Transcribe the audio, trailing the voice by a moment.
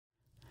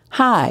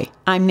Hi,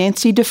 I'm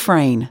Nancy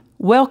Dufresne.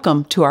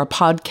 Welcome to our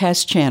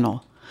podcast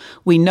channel.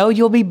 We know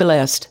you'll be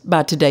blessed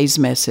by today's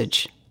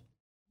message.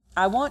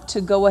 I want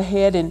to go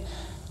ahead and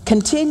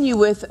continue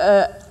with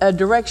a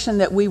direction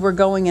that we were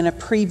going in a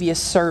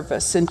previous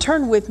service. And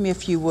turn with me,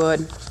 if you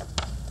would,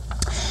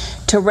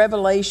 to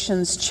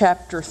Revelations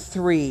chapter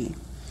 3.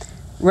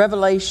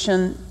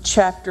 Revelation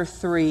chapter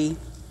 3.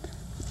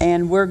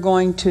 And we're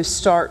going to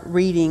start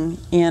reading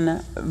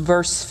in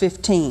verse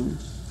 15.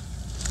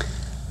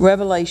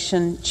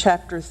 Revelation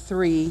chapter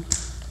 3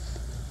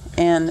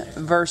 and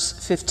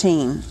verse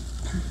 15.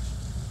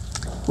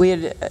 We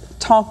had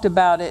talked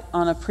about it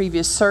on a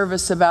previous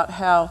service about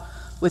how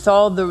with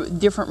all the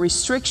different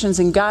restrictions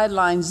and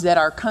guidelines that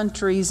our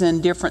countries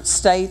and different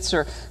states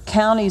or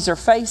counties are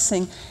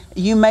facing,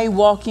 you may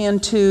walk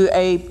into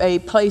a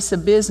place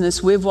of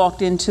business. We've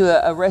walked into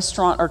a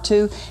restaurant or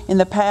two in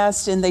the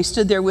past, and they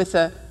stood there with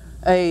a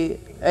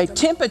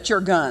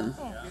temperature gun,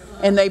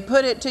 and they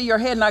put it to your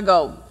head, and I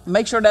go,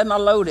 make sure that's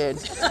not loaded.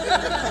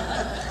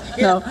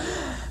 No,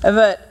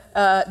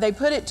 but they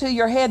put it to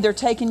your head. They're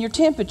taking your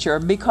temperature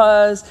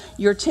because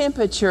your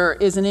temperature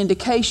is an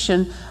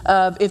indication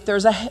of if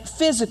there's a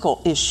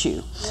physical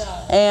issue.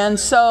 Yeah. And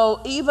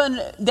so even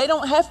they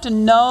don't have to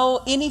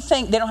know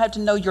anything. They don't have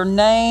to know your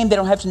name. They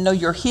don't have to know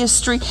your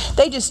history.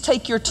 They just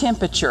take your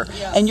temperature,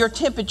 and your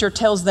temperature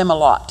tells them a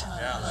lot.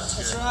 Yeah,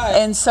 that's right.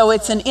 And so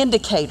it's an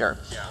indicator.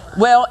 Yeah.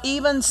 Well,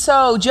 even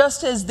so,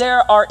 just as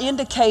there are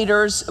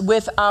indicators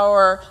with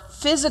our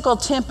physical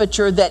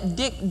temperature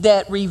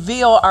that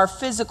reveal our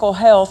physical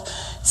health,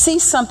 see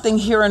something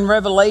here in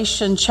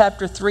Revelation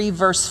chapter 3,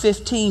 verse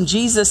 15.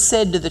 Jesus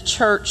said to the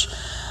church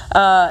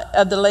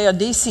of the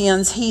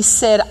Laodiceans, he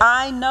said,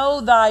 I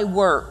know thy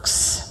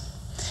works,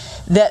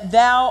 that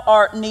thou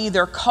art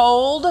neither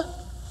cold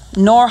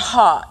nor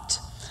hot.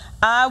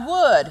 I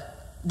would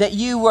that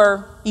you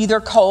were either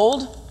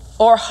cold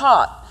or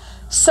hot.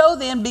 So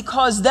then,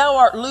 because thou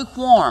art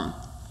lukewarm,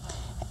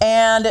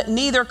 and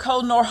neither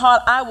cold nor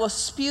hot, I will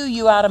spew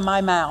you out of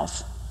my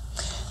mouth.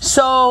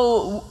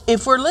 So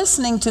if we're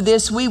listening to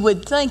this, we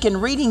would think, in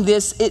reading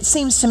this, it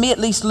seems to me at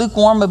least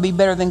lukewarm would be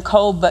better than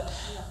cold. But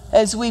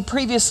as we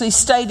previously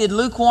stated,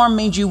 lukewarm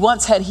means you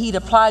once had heat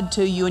applied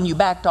to you and you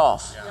backed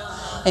off.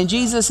 And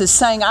Jesus is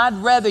saying, I'd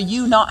rather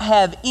you not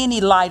have any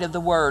light of the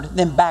word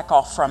than back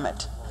off from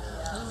it.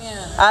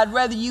 I'd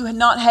rather you had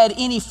not had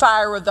any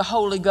fire of the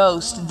Holy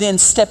Ghost than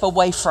step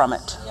away from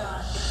it.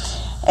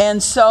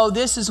 And so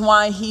this is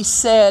why he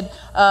said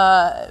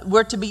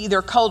we're to be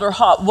either cold or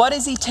hot. What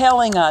is he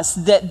telling us?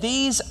 That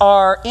these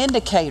are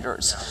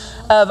indicators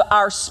of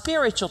our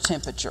spiritual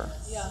temperature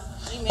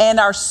and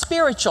our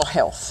spiritual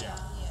health.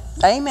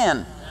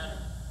 Amen.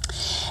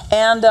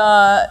 And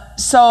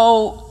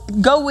so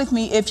go with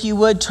me, if you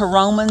would, to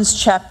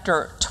Romans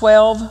chapter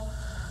 12.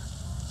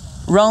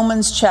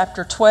 Romans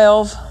chapter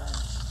 12.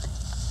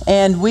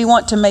 And we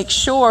want to make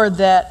sure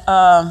that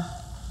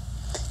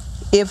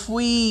if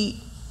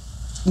we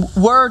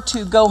were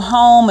to go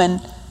home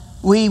and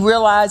we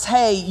realize,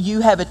 hey,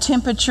 you have a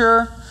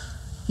temperature,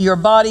 your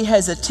body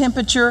has a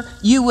temperature,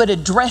 you would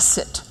address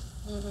it.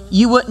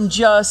 You wouldn't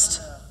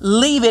just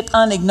leave it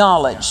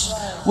unacknowledged.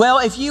 Well,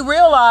 if you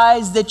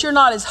realize that you're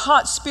not as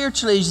hot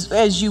spiritually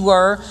as you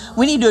were,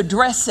 we need to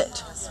address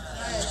it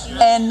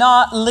and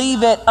not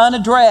leave it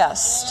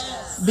unaddressed.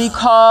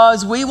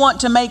 Because we want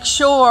to make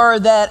sure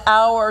that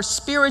our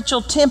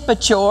spiritual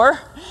temperature,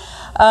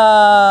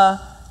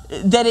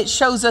 that it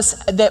shows us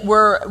that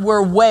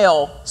we're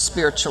well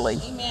spiritually.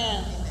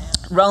 Amen.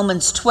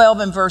 Romans 12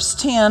 and verse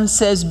 10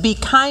 says, be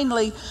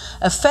kindly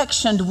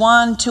affectioned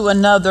one to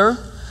another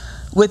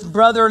with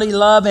brotherly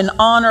love and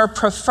honor,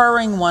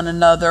 preferring one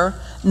another,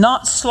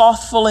 not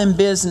slothful in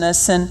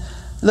business. And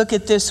look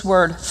at this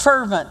word,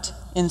 fervent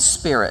in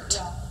spirit,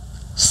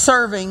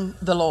 serving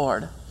the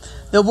Lord.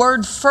 The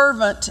word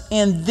fervent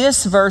in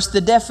this verse,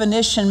 the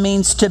definition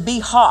means to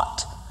be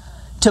hot,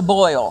 to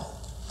boil.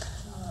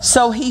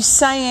 So he's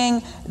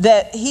saying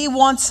that he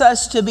wants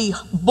us to be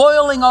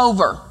boiling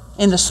over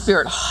in the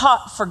spirit,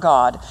 hot for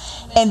God.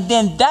 And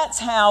then that's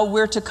how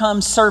we're to come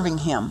serving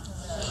him.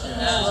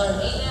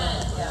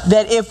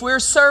 That if we're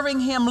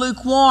serving him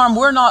lukewarm,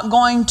 we're not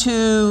going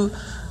to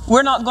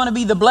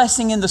be the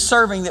blessing in the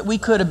serving that we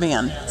could have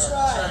been.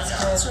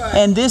 That's right.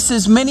 And this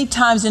is many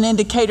times an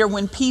indicator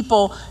when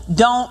people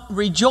don't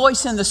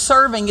rejoice in the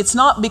serving. It's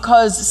not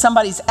because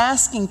somebody's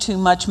asking too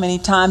much many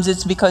times.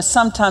 It's because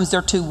sometimes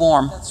they're too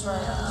warm. That's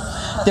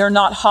right. They're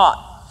not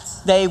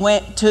hot. They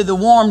went to the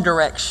warm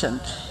direction.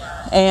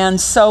 And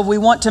so we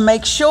want to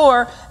make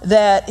sure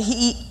that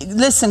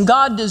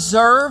God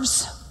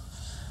deserves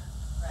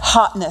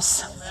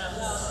hotness.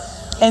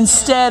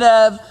 Instead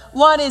of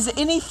what is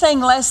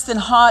anything less than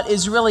hot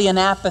is really an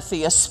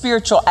apathy, a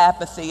spiritual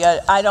apathy.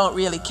 I don't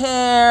really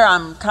care.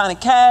 I'm kind of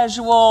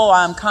casual.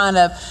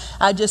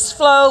 I just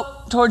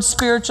float towards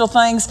spiritual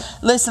things.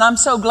 Listen, I'm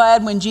so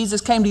glad when Jesus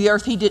came to the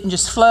earth, he didn't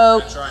just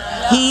float. That's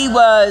right. He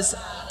was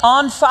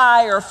on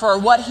fire for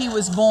what he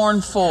was born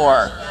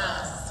for.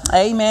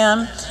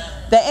 Amen.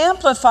 The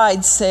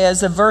Amplified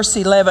says of verse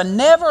 11,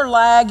 never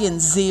lag in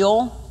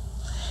zeal,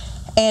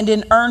 and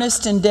in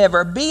earnest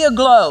endeavor. Be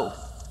aglow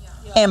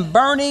and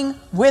burning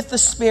with the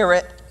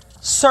Spirit,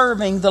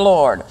 serving the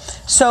Lord.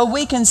 So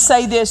we can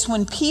say this: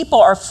 when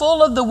people are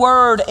full of the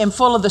Word and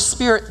full of the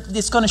Spirit,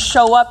 it's going to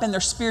show up in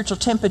their spiritual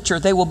temperature.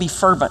 They will be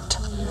fervent.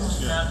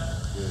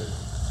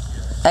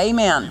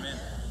 Amen.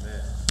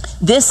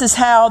 This is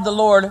how the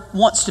Lord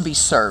wants to be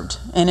served.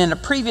 And in a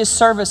previous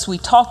service, we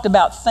talked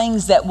about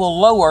things that will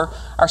lower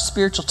our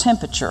spiritual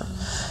temperature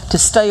to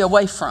stay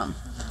away from.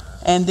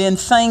 And then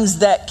things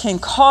that can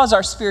cause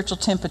our spiritual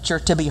temperature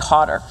to be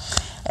hotter.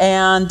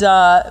 And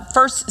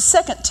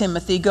 2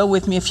 Timothy, go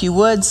with me if you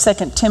would, 2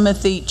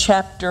 Timothy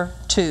chapter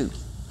 2.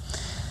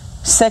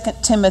 2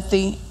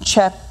 Timothy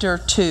chapter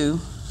 2.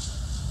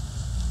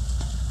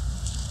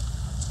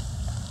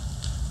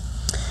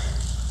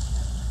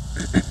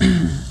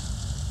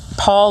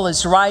 Paul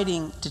is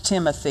writing to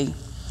Timothy.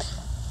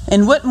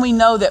 And wouldn't we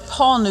know that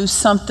Paul knew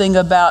something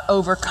about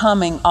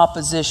overcoming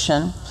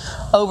opposition,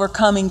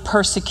 overcoming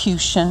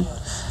persecution.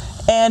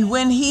 And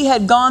when he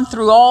had gone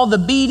through all the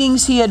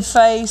beatings he had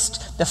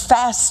faced, the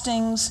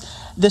fastings,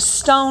 the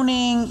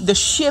stoning, the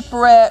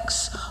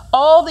shipwrecks,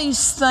 all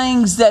these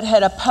things that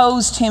had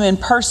opposed him and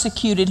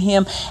persecuted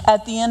him,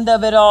 at the end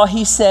of it all,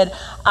 he said,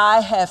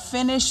 I have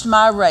finished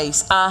my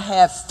race. I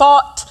have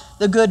fought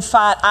the good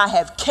fight. I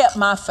have kept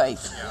my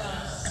faith.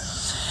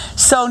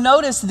 So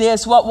notice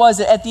this, what was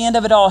it? At the end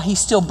of it all, he's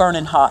still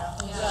burning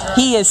hot.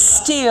 He is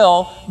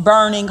still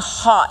burning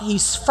hot.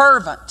 He's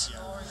fervent.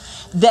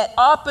 That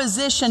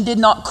opposition did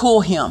not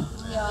cool him,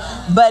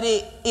 but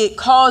it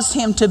caused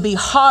him to be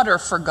hotter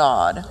for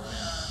God.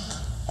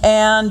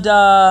 And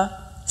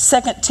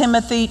 2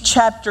 Timothy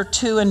chapter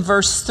 2 and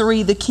verse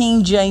 3, the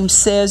King James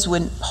says,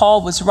 when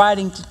Paul was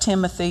writing to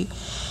Timothy,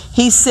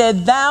 he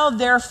said, Thou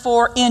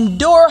therefore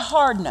endure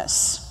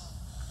hardness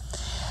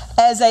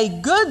as a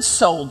good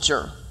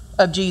soldier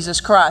of Jesus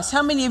Christ.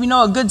 How many of you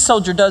know a good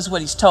soldier does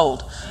what he's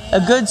told?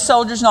 A good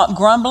soldier's not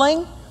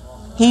grumbling.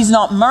 He's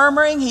not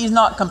murmuring. He's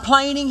not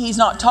complaining. He's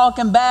not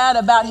talking bad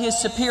about his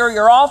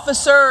superior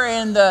officer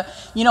in the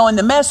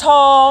mess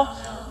hall.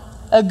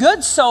 A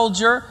good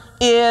soldier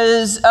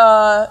is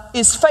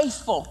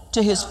faithful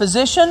to his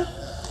position,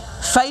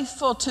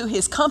 faithful to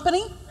his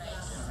company.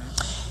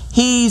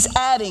 He's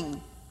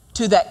adding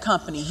to that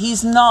company.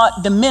 He's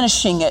not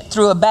diminishing it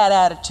through a bad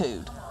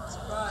attitude.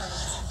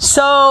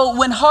 So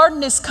when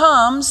hardness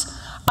comes,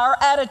 our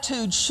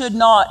attitude should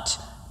not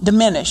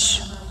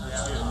diminish.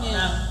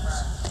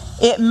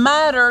 It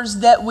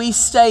matters that we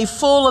stay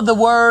full of the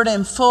Word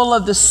and full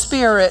of the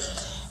Spirit.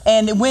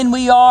 And when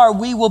we are,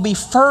 we will be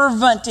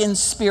fervent in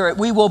spirit.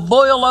 We will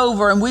boil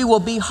over and we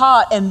will be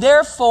hot. And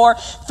therefore,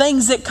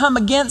 things that come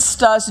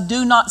against us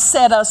do not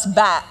set us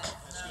back.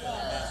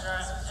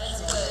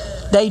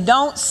 They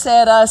don't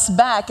set us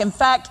back. In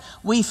fact,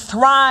 we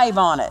thrive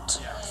on it.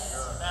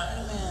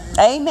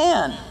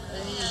 Amen.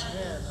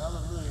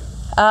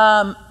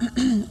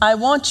 I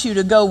want you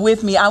to go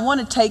with me. I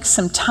want to take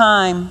some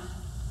time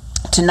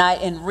tonight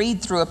and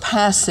read through a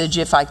passage,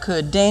 if I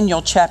could,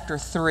 Daniel chapter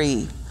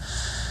 3.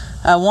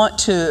 I want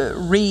to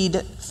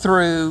read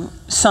through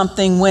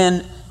something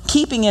when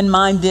keeping in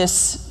mind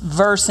this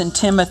verse in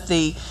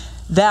Timothy,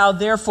 Thou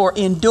therefore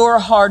endure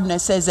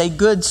hardness as a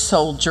good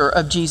soldier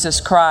of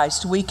Jesus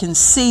Christ. We can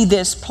see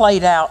this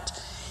played out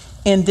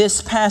in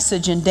this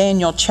passage in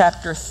Daniel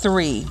chapter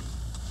 3.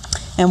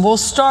 And we'll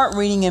start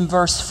reading in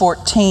verse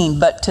 14.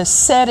 But to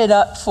set it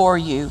up for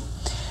you,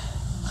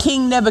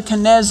 King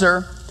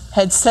Nebuchadnezzar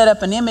had set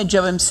up an image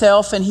of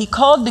himself, and he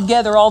called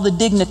together all the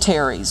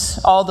dignitaries,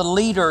 all the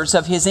leaders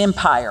of his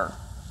empire,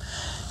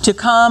 to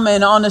come,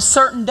 and on a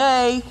certain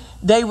day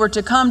they were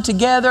to come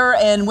together,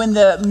 and when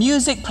the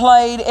music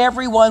played,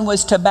 everyone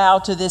was to bow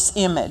to this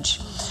image.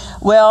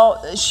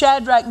 Well,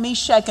 Shadrach,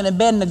 Meshach, and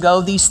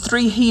Abednego, these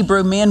three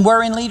Hebrew men,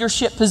 were in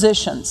leadership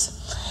positions.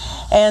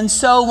 And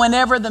so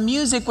whenever the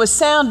music was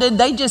sounded,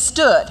 they just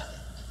stood.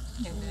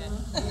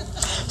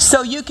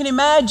 So you can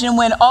imagine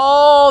when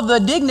all the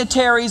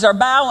dignitaries are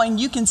bowing,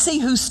 you can see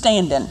who's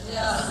standing,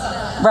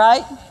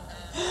 right?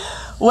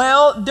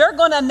 Well, they're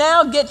going to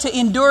now get to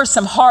endure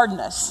some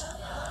hardness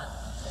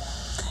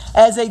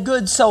as a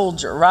good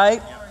soldier,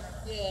 right?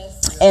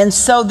 And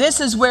so this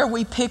is where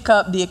we pick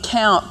up the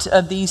account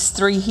of these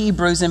three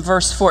Hebrews in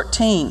verse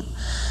 14.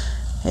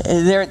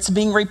 There it's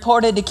being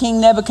reported to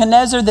King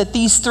Nebuchadnezzar that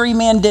these three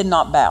men did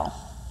not bow.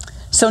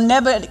 So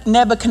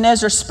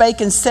Nebuchadnezzar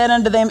spake and said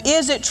unto them,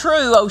 Is it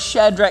true, O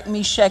Shadrach,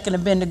 Meshach, and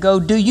Abednego,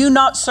 do you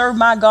not serve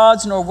my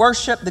gods, nor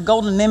worship the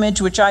golden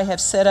image which I have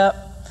set up?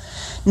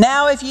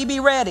 Now if ye be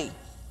ready,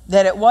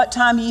 that at what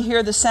time ye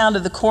hear the sound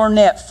of the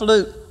cornet,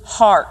 flute,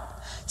 harp,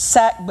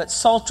 sackbut,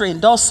 psaltery,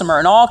 and dulcimer,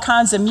 and all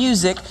kinds of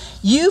music,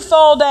 you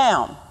fall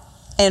down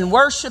and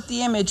worship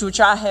the image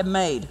which I have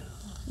made.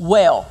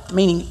 Well,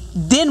 meaning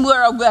then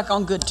we're back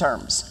on good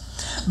terms.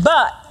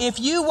 But if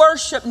you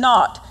worship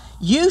not,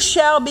 you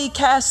shall be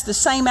cast the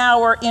same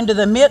hour into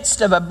the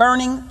midst of a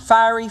burning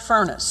fiery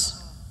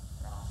furnace.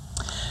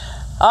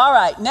 All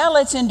right, now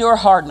let's endure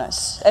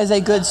hardness as a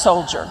good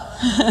soldier.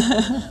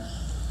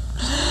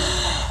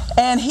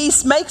 And he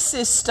makes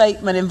this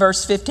statement in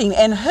verse 15,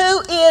 and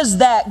who is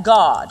that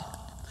God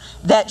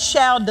that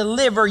shall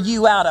deliver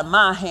you out of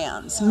my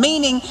hands?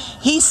 Meaning,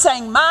 he's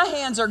saying, my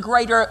hands are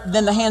greater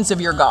than the hands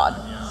of your God.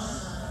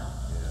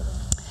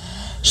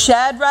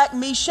 Shadrach,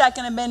 Meshach,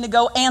 and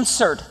Abednego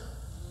answered.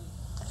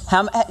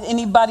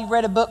 Anybody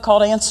read a book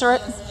called Answer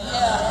It?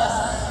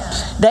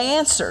 Yeah. They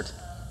answered.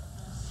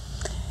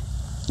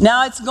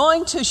 Now it's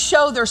going to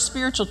show their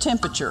spiritual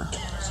temperature.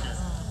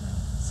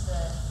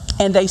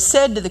 And they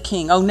said to the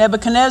king, O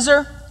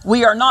Nebuchadnezzar,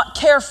 we are not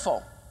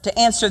careful to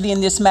answer thee in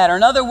this matter.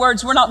 In other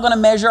words, we're not going to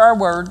measure our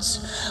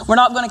words. We're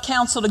not going to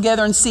counsel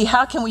together and see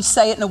how can we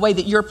say it in a way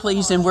that you're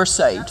pleased and we're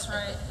saved. That's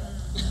right.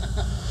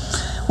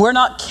 We're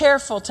not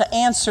careful to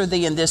answer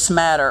thee in this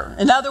matter.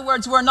 In other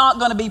words, we're not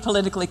going to be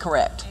politically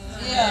correct.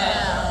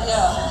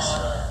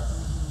 Yeah.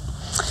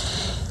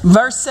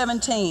 Verse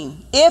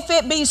 17, if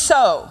it be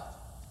so,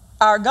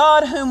 our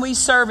God whom we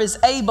serve is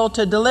able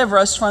to deliver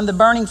us from the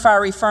burning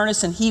fiery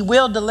furnace, and he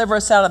will deliver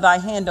us out of thy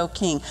hand, O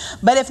king.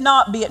 But if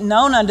not, be it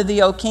known unto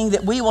thee, O king,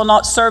 that we will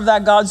not serve thy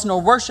gods,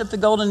 nor worship the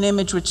golden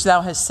image which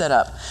thou hast set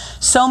up.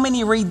 So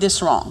many read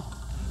this wrong.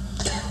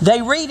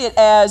 They read it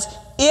as,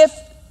 if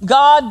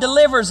God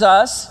delivers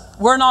us,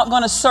 we're not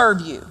going to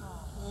serve you.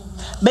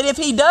 But if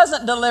he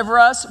doesn't deliver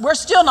us, we're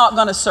still not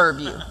going to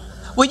serve you.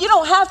 Well, you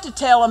don't have to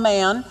tell a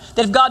man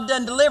that if God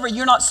doesn't deliver,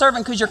 you're not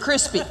serving because you're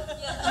crispy.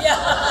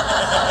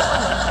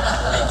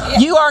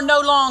 You are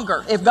no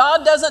longer. If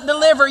God doesn't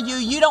deliver you,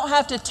 you don't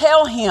have to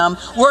tell him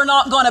we're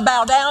not going to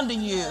bow down to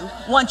you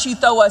once you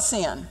throw us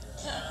in.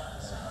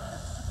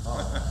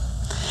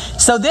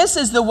 So this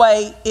is the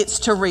way it's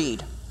to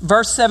read.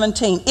 Verse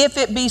 17, if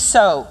it be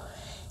so,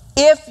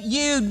 if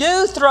you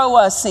do throw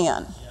us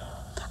in,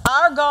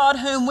 our God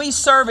whom we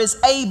serve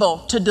is able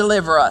to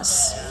deliver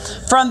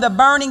us from the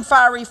burning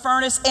fiery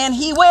furnace, and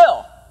he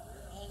will.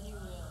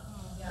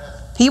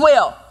 He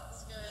will.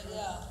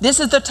 This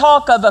is the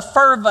talk of a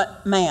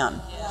fervent man.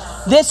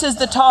 This is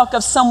the talk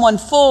of someone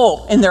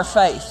full in their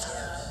faith.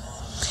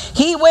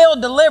 He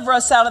will deliver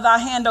us out of thy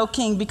hand, O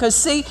king. Because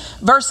see,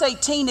 verse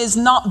 18 is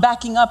not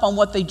backing up on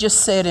what they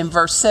just said in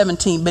verse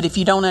 17. But if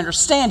you don't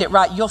understand it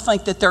right, you'll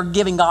think that they're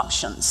giving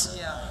options.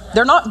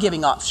 They're not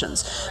giving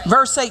options.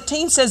 Verse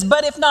 18 says,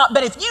 but if not,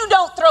 but if you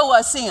don't throw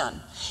us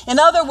in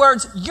other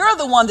words, you're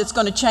the one that's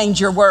going to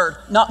change your word,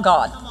 not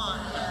God.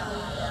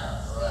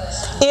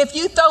 If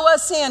you throw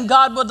us in,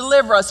 God will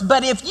deliver us.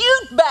 But if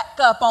you back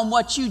up on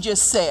what you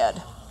just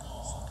said,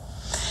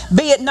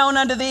 be it known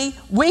unto thee,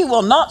 we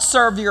will not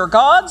serve your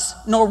gods,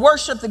 nor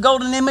worship the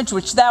golden image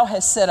which thou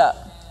hast set up.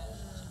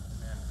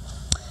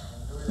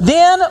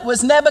 Then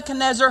was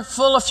Nebuchadnezzar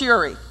full of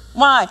fury.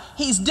 Why?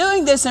 He's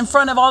doing this in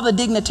front of all the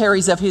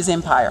dignitaries of his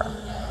empire.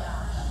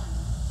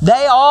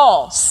 They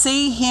all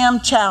see him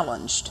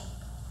challenged.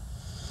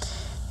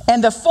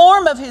 And the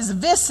form of his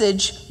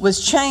visage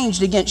was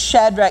changed against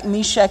Shadrach,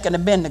 Meshach, and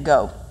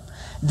Abednego.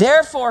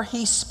 Therefore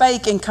he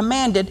spake and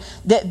commanded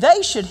that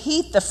they should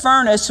heat the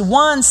furnace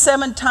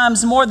 7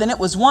 times more than it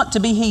was wont to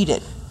be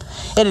heated.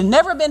 It had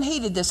never been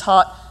heated this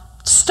hot.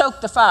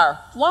 Stoke the fire.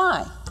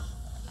 Why?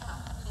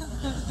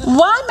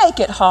 Why make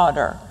it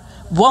hotter?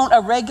 Won't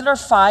a regular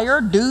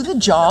fire do the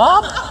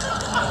job?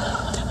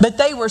 But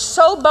they were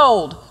so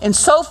bold and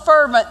so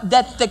fervent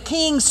that the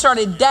king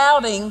started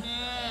doubting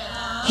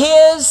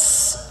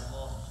his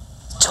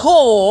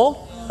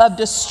tool of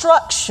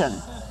destruction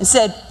and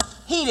said,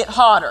 heat it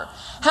hotter.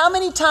 How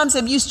many times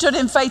have you stood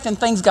in faith and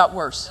things got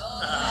worse?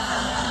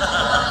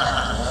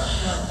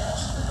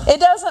 It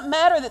doesn't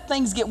matter that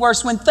things get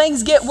worse. When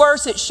things get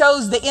worse, it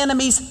shows the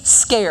enemy's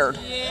scared.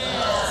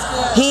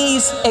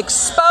 He's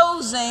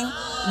exposing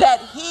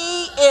that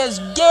he's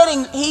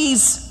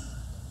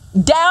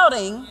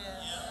doubting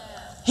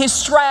his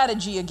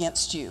strategy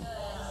against you.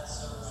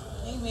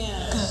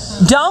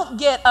 Don't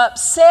get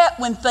upset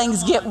when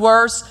things get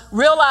worse.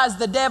 Realize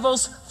the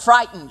devil's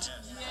frightened.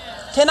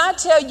 Can I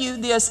tell you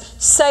this?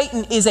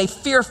 Satan is a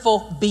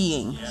fearful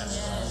being.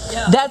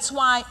 That's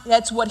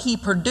what he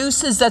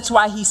produces. That's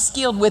why he's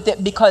skilled with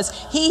it, because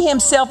he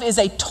himself is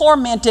a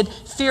tormented,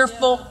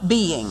 fearful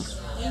being.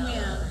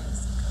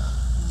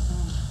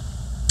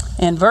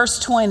 In verse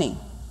 20,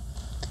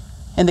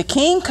 and the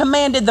king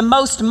commanded the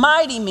most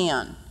mighty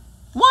men.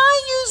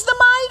 Why use the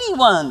mighty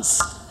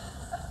ones?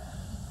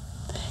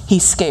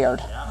 He's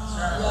scared.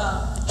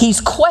 He's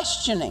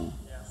questioning.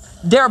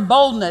 Their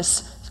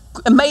boldness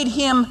made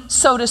him,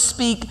 so to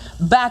speak,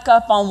 back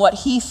up on what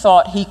he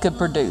thought he could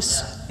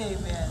produce.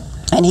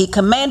 And he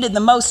commanded the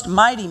most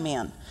mighty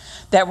men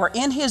that were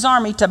in his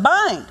army to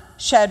bind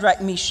Shadrach,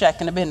 Meshach,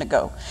 and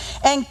Abednego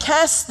and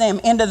cast them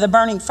into the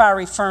burning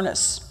fiery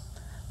furnace.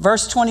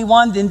 Verse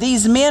 21, then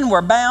these men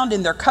were bound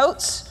in their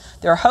coats,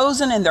 their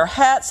hosen, and their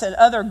hats, and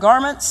other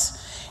garments,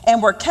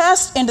 and were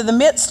cast into the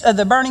midst of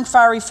the burning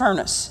fiery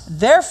furnace.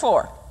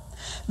 Therefore,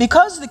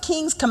 because the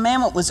king's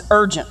commandment was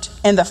urgent,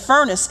 and the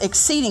furnace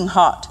exceeding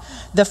hot,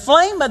 the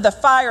flame of the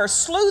fire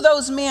slew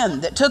those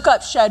men that took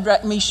up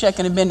Shadrach, Meshach,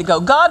 and Abednego.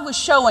 God was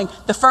showing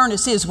the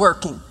furnace is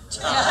working.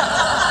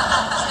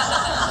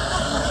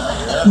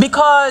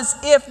 Because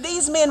if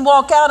these men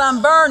walk out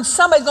unburned,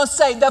 somebody's going to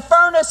say, the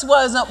furnace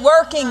wasn't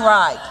working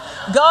right.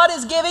 God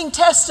is giving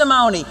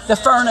testimony. The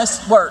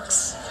furnace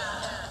works.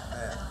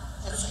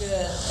 That's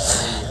good.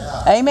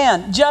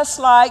 Amen. Just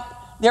like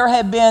there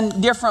have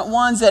been different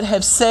ones that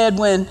have said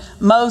when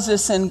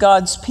Moses and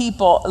God's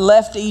people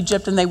left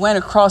Egypt and they went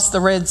across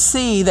the Red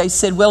Sea, they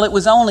said, well, it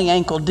was only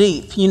ankle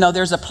deep. You know,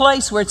 there's a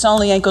place where it's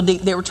only ankle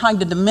deep. They were trying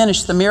to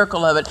diminish the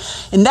miracle of it.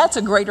 And that's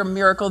a greater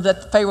miracle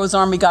that Pharaoh's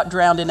army got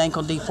drowned in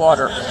ankle deep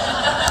water.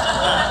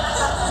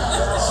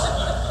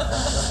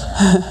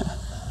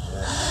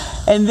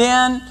 And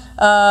then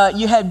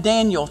you had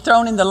Daniel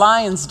thrown in the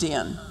lion's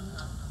den.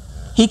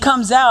 He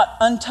comes out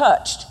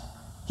untouched.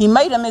 He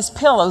made them his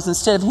pillows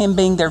instead of him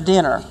being their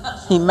dinner.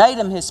 He made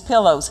them his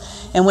pillows.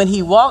 And when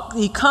he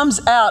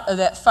comes out of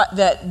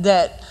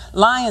that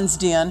lion's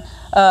den,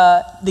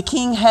 the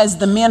king has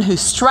the men who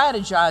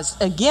strategized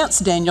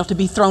against Daniel to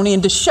be thrown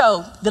in to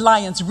show the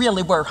lions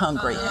really were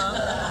hungry.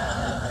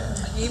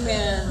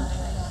 Amen.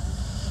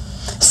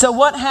 So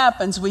what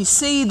happens? We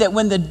see that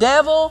when the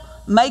devil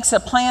makes a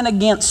plan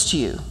against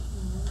you,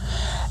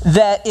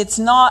 that it's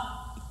not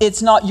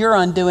your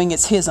undoing,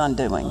 it's his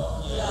undoing.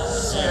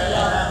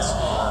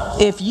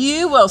 If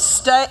you will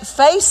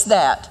face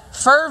that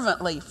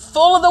fervently,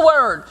 full of the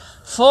word,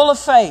 full of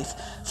faith,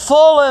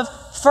 full of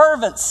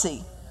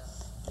fervency,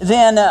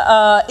 then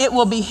it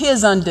will be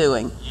his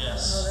undoing.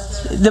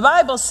 Yes. The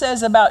Bible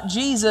says about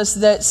Jesus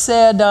that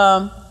said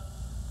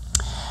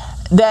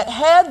that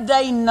had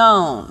they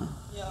known,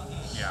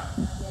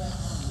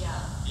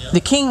 the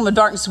kingdom of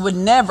darkness would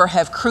never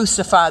have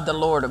crucified the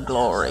Lord of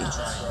glory.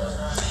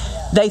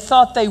 They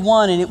thought they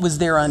won and it was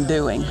their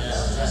undoing.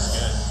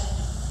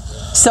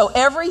 So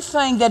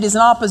everything that is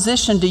in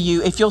opposition to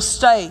you, if you'll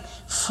stay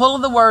full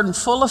of the word and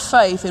full of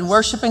faith and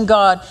worshiping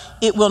God,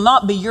 it will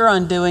not be your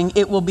undoing.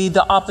 It will be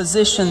the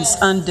opposition's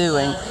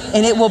undoing.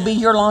 And it will be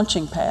your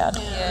launching pad.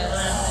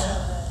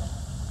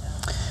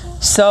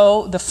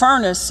 So the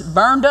furnace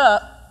burned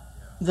up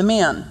the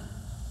men.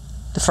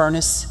 The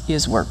furnace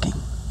is working.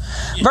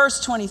 Verse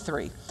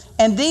 23.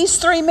 And these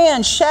three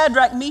men,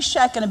 Shadrach,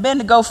 Meshach, and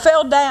Abednego,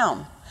 fell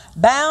down,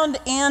 bound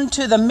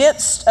into the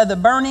midst of the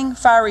burning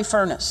fiery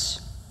furnace.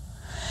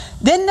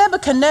 Then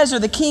Nebuchadnezzar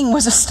the king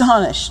was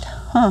astonished,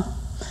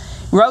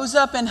 rose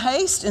up in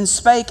haste and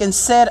spake and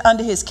said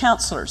unto his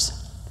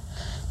counselors,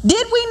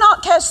 did we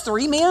not cast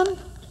three men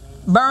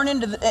bound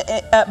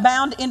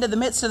into the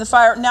midst of the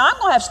fire? Now I'm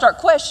going to have to start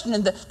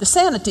questioning the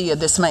sanity of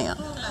this man.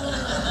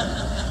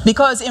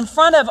 Because in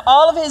front of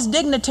all of his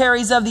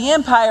dignitaries of the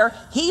empire,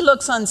 he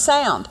looks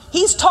unsound.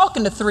 He's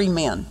talking to three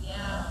men.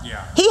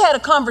 Yeah. He had a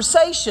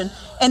conversation,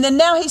 and then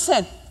now he's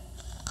saying,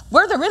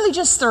 were there really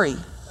just three?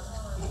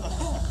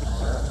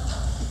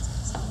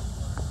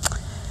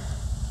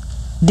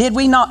 Did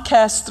we not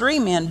cast three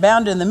men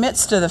bound in the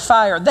midst of the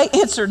fire? They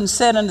answered and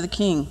said unto the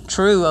king,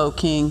 true, O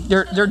king.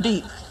 They're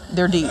deep.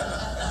 They're deep.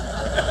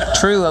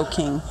 True, O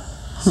king.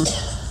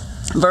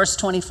 Verse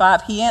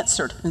 25, he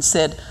answered and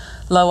said,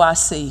 lo, I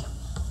see.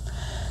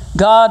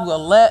 God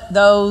will let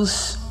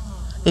those,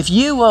 if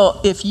you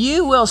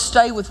will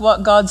stay with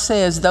what God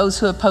says, those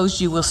who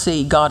oppose you will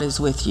see God is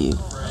with you.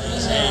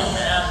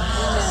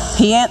 Amen.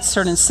 He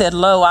answered and said,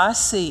 lo, I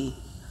see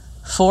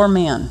 4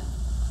 men.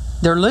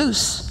 They're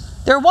loose.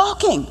 They're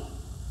walking.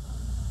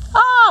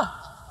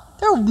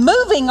 They're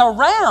moving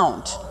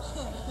around,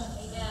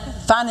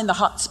 finding the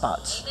hot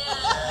spots.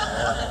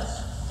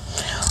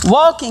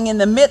 Walking in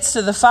the midst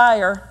of the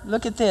fire.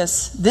 Look at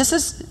this. This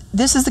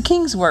is the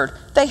king's word.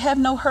 They have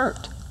no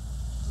hurt.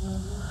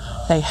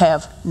 They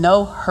have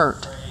no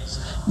hurt.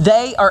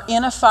 They are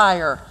in a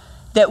fire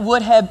that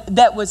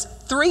was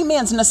 3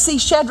 men. Now see,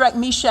 Shadrach,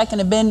 Meshach,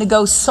 and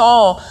Abednego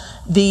saw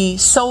the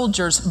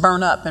soldiers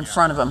burn up in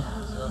front of them.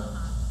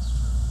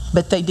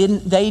 But they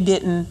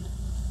didn't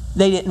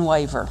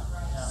waver.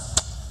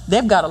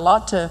 They've got a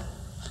lot to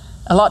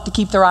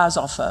keep their eyes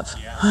off of.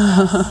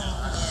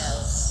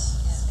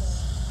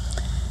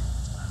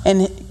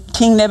 And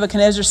King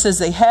Nebuchadnezzar says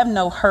they have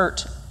no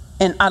hurt.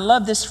 And I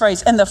love this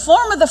phrase. And the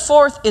form of the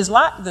fourth is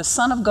like the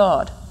Son of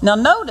God. Now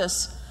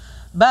notice,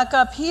 back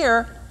up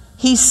here,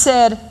 he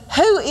said,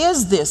 who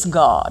is this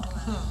God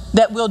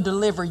that will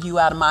deliver you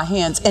out of my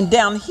hands? And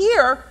down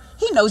here,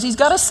 he knows he's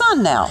got a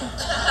son now.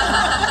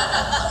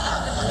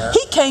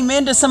 He came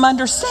into some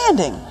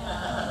understanding.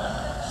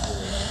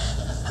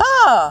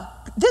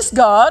 This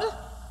God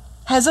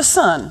has a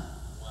son.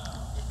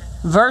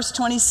 Verse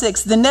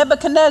 26, then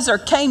Nebuchadnezzar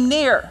came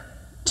near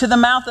to the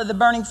mouth of the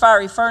burning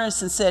fiery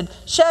furnace and said,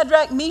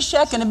 Shadrach,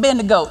 Meshach, and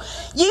Abednego,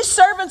 ye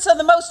servants of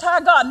the Most High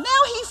God.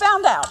 Now he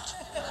found out.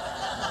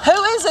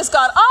 Who is this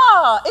God?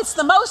 It's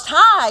the Most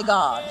High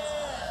God.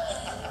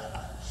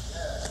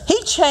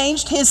 He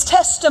changed his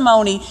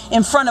testimony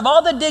in front of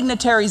all the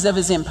dignitaries of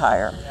his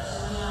empire.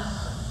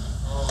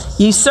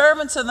 Ye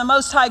servants of the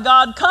Most High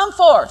God, come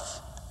forth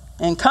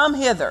and come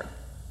hither.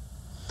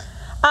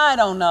 I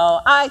don't know.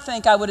 I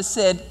think I would have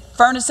said,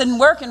 furnace isn't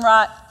working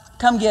right.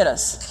 Come get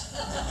us.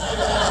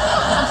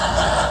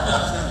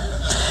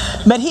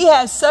 But he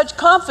has such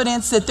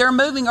confidence that they're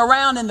moving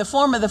around in the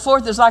form of the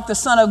fourth is like the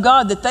Son of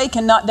God that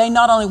they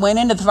not only went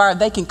into the fire,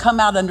 they can come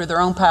out under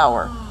their own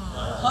power.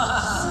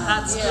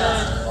 That's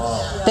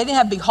good. They didn't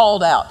have to be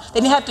hauled out. They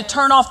didn't have to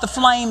turn off the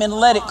flame and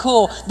let it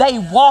cool. They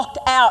walked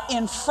out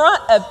in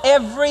front of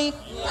every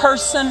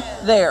person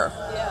there.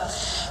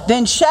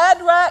 Then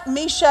Shadrach,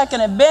 Meshach,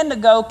 and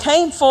Abednego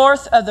came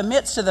forth of the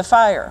midst of the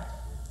fire.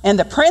 And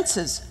the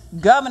princes,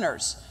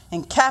 governors,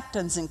 and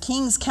captains and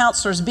king's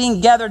counselors being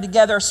gathered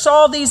together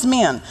saw these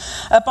men,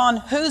 upon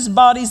whose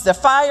bodies the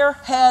fire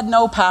had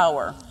no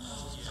power,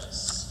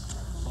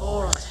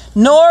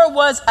 nor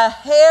was a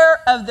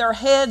hair of their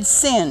head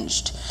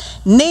singed,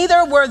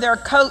 neither were their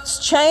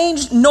coats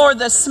changed, nor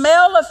the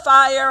smell of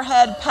fire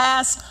had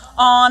passed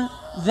on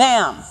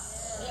them.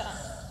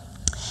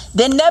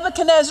 Then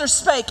Nebuchadnezzar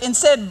spake and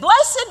said,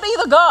 Blessed be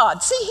the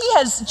God. See, he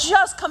has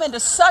just come into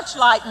such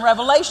light and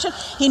revelation.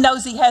 He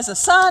knows he has a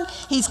son.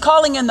 He's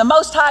calling in the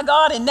Most High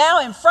God, and now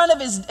in front of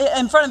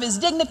his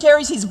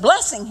dignitaries, he's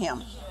blessing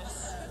him.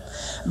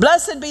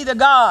 Blessed be the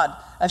God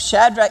of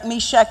Shadrach,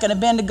 Meshach, and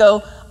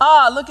Abednego.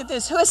 Look at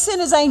this. Who has sent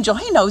his angel?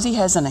 He knows he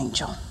has an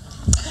angel.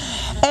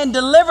 And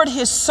delivered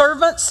his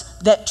servants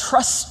that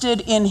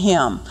trusted in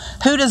him.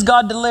 Who does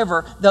God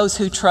deliver? Those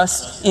who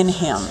trust in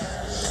him.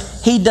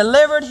 He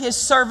delivered his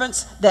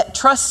servants that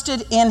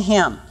trusted in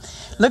him.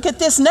 Look at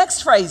this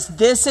next phrase.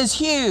 This is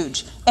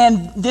huge.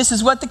 And this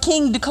is what the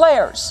king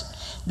declares.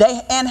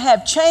 And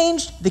have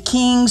changed the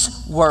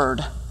king's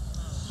word.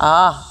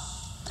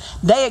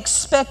 They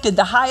expected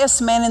the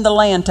highest man in the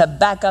land to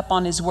back up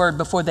on his word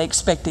before they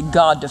expected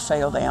God to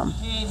fail them.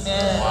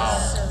 Amen.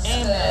 Wow.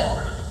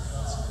 Amen.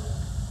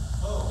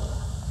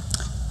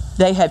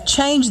 They have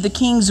changed the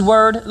king's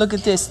word. Look at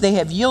this. They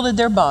have yielded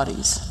their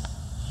bodies,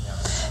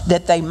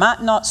 that they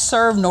might not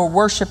serve nor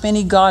worship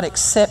any God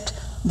except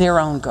their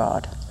own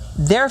God.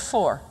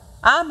 Therefore,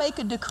 I make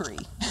a decree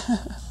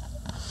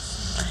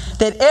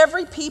that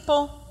every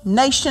people,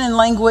 nation, and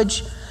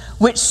language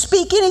which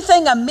speak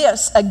anything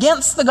amiss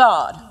against the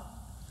God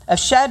of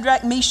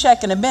Shadrach,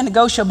 Meshach, and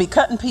Abednego shall be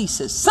cut in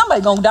pieces.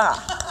 Somebody gonna die.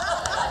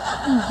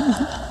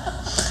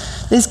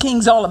 This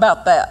king's all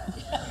about that.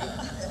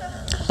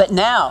 But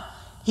now,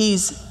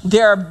 he's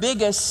their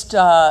biggest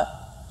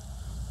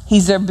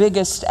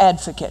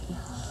advocate.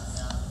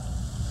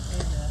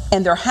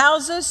 And their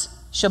houses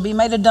shall be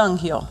made a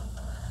dunghill.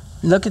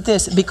 Look at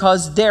this.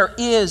 Because there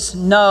is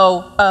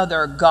no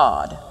other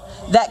God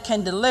that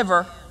can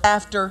deliver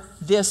after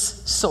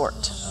this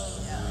sort.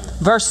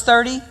 Verse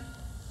 30.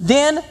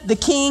 Then the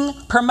king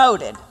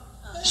promoted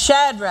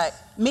Shadrach,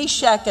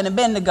 Meshach, and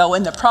Abednego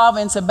in the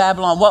province of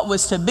Babylon. What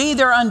was to be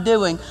their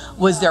undoing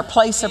was their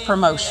place of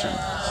promotion.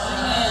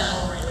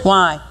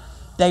 Why?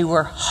 They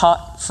were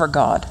hot for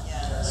God.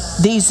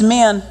 These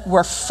men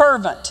were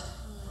fervent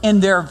in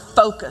their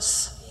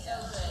focus.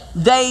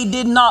 They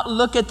did not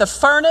look at the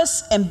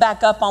furnace and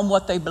back up on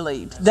what they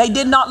believed. They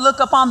did not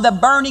look upon the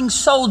burning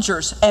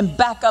soldiers and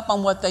back up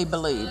on what they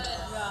believed.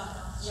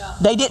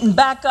 They didn't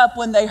back up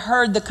when they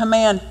heard the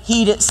command,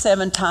 heat it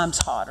 7 times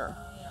hotter.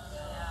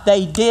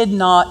 They did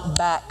not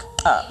back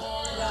up.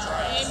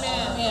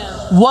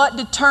 Amen. What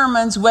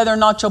determines whether or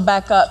not you'll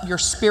back up? Your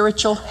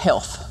spiritual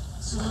health.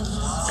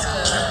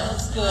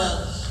 That's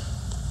good.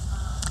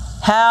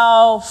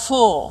 How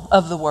full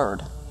of the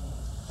Word.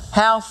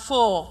 How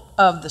full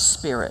of the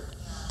Spirit.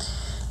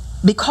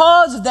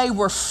 Because they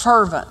were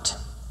fervent,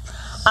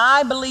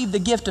 I believe the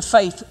gift of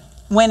faith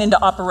went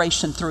into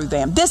operation through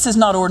them. This is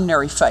not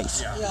ordinary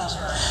faith.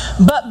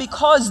 But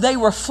because they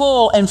were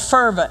full and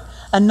fervent,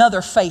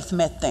 another faith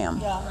met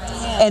them.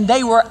 And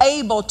they were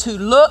able to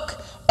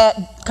look at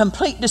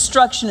complete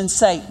destruction and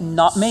say,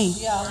 not me.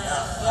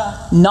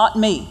 Not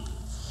me.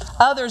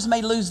 Others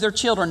may lose their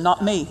children,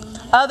 not me.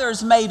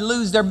 Others may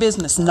lose their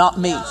business, not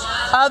me.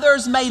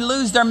 Others may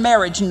lose their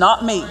marriage,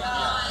 not me.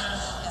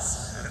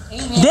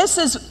 This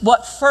is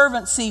what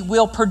fervency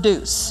will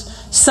produce.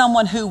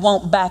 Someone who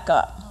won't back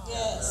up.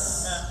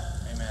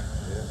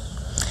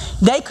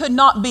 They could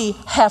not be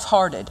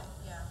half-hearted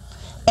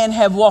and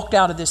have walked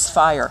out of this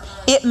fire.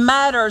 It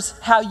matters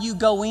how you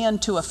go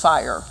into a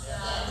fire.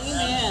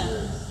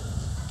 Amen.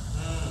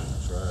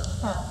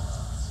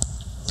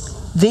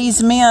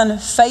 These men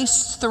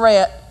faced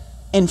threat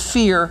and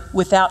fear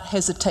without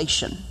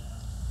hesitation.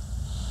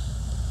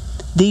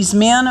 These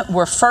men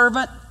were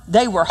fervent.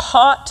 They were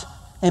hot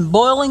and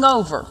boiling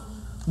over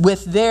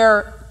with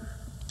their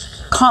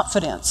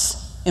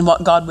confidence in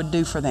what God would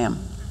do for them.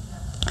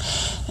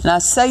 And I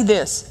say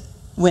this,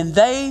 when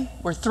they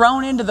were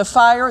thrown into the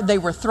fire, they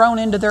were thrown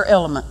into their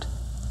element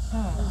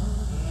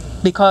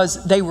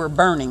because they were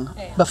burning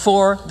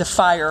before the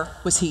fire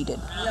was heated.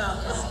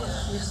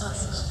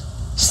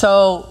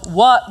 So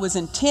what was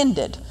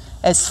intended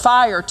as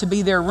fire to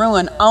be their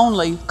ruin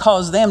only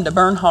caused them to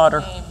burn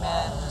hotter.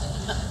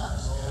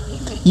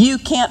 You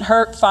can't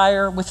hurt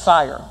fire with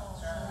fire.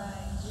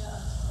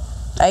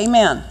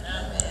 Amen.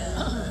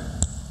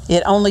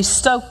 It only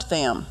stoked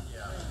them.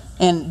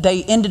 And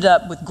they ended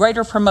up with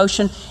greater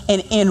promotion.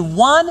 And in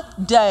one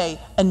day,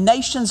 a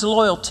nation's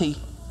loyalty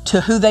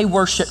to who they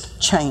worshiped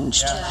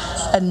changed.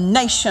 A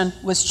nation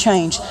was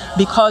changed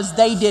because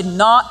they did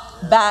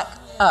not back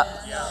up.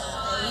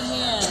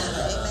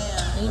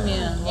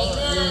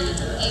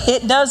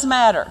 It does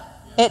matter.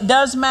 It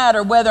does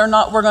matter whether or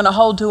not we're going to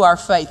hold to our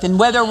faith and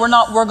whether or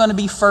not we're going to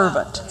be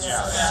fervent.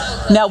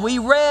 Now, we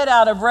read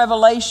out of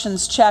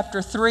Revelations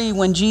chapter 3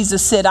 when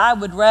Jesus said, I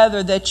would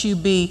rather that you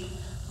be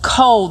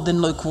cold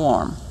than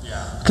lukewarm.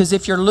 Because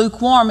if you're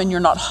lukewarm and you're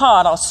not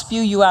hot, I'll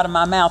spew you out of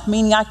my mouth.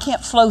 Meaning I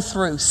can't flow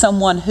through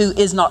someone who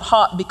is not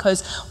hot,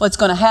 because what's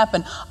going to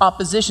happen,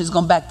 opposition is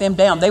going to back them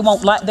down. They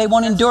won't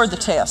endure the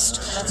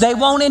test. They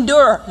won't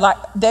endure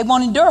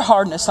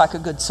hardness like a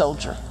good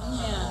soldier.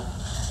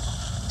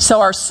 So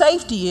our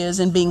safety is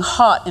in being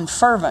hot and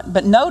fervent.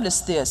 But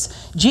notice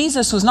this,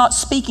 Jesus was not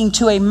speaking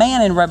to a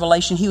man in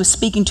Revelation. He was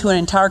speaking to an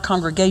entire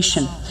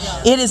congregation.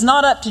 It is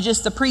not up to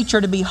just the preacher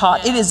to be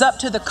hot. It is up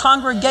to the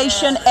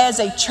congregation as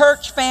a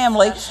church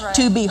family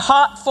to be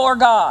hot for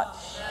God.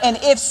 And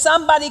if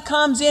somebody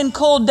comes in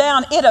cooled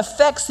down, it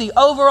affects the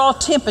overall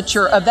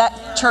temperature of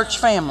that church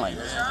family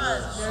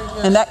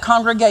and that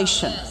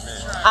congregation.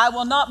 I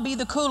will not be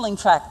the cooling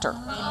factor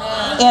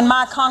in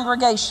my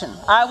congregation.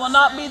 I will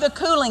not be the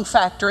cooling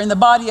factor in the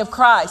body of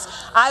Christ.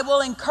 I will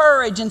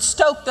encourage and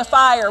stoke the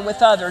fire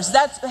with others.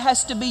 That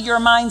has to be your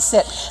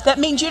mindset. That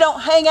means you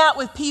don't hang out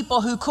with people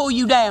who cool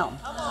you down.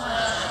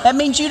 That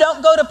means you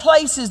don't go to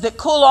places that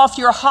cool off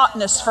your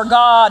hotness for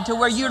God to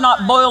where you're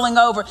not boiling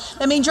over.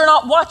 That means you're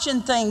not watching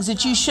things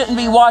that you shouldn't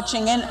be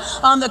watching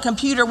on the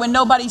computer when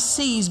nobody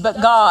sees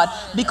but God,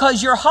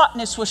 because your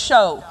hotness will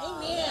show.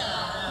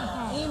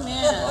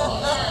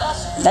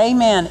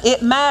 Amen.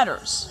 It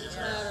matters.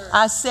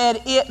 I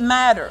said it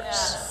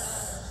matters.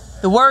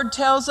 The word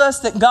tells us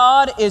that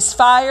God is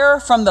fire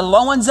from the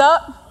low ones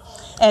up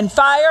and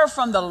fire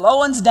from the low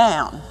ones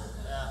down.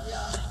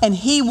 And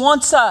He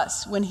wants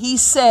us, when He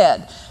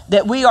said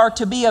that we are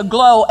to be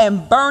aglow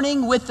and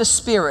burning with the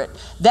Spirit,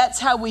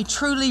 that's how we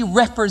truly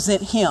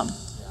represent Him.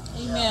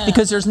 Amen.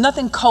 Because there's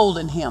nothing cold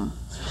in Him.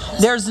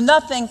 There's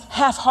nothing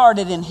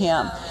half-hearted in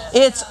Him.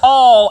 It's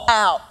all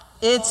out.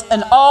 It's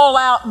an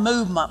all-out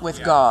movement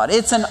with God.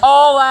 It's an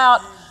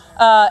all-out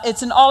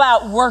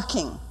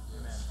working.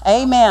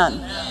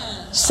 Amen.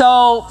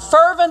 So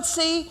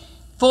fervency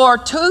for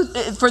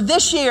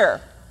this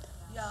year,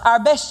 our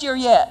best year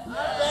yet.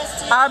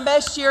 Our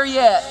best year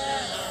yet.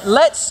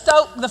 Let's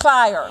stoke the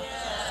fire.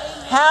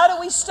 How do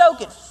we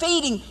stoke it?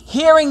 Feeding,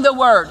 hearing the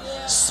word,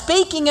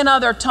 speaking in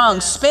other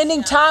tongues,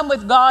 spending time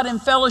with God in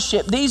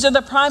fellowship. These are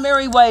the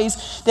primary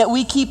ways that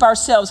we keep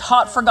ourselves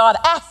hot for God,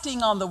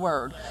 acting on the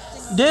word.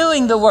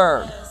 Doing the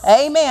word.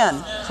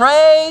 Amen.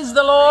 Praise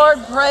the Lord,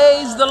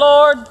 praise the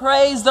Lord,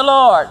 praise the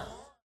Lord.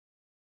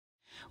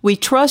 We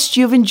trust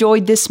you've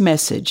enjoyed this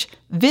message.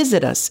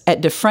 Visit us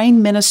at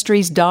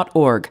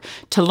DufresneMinistries.org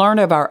to learn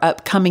of our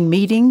upcoming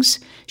meetings,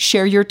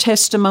 share your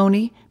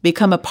testimony,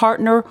 become a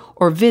partner,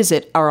 or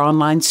visit our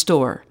online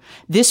store.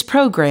 This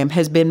program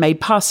has been made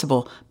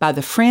possible by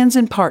the friends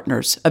and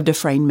partners of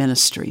Dufresne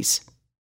Ministries.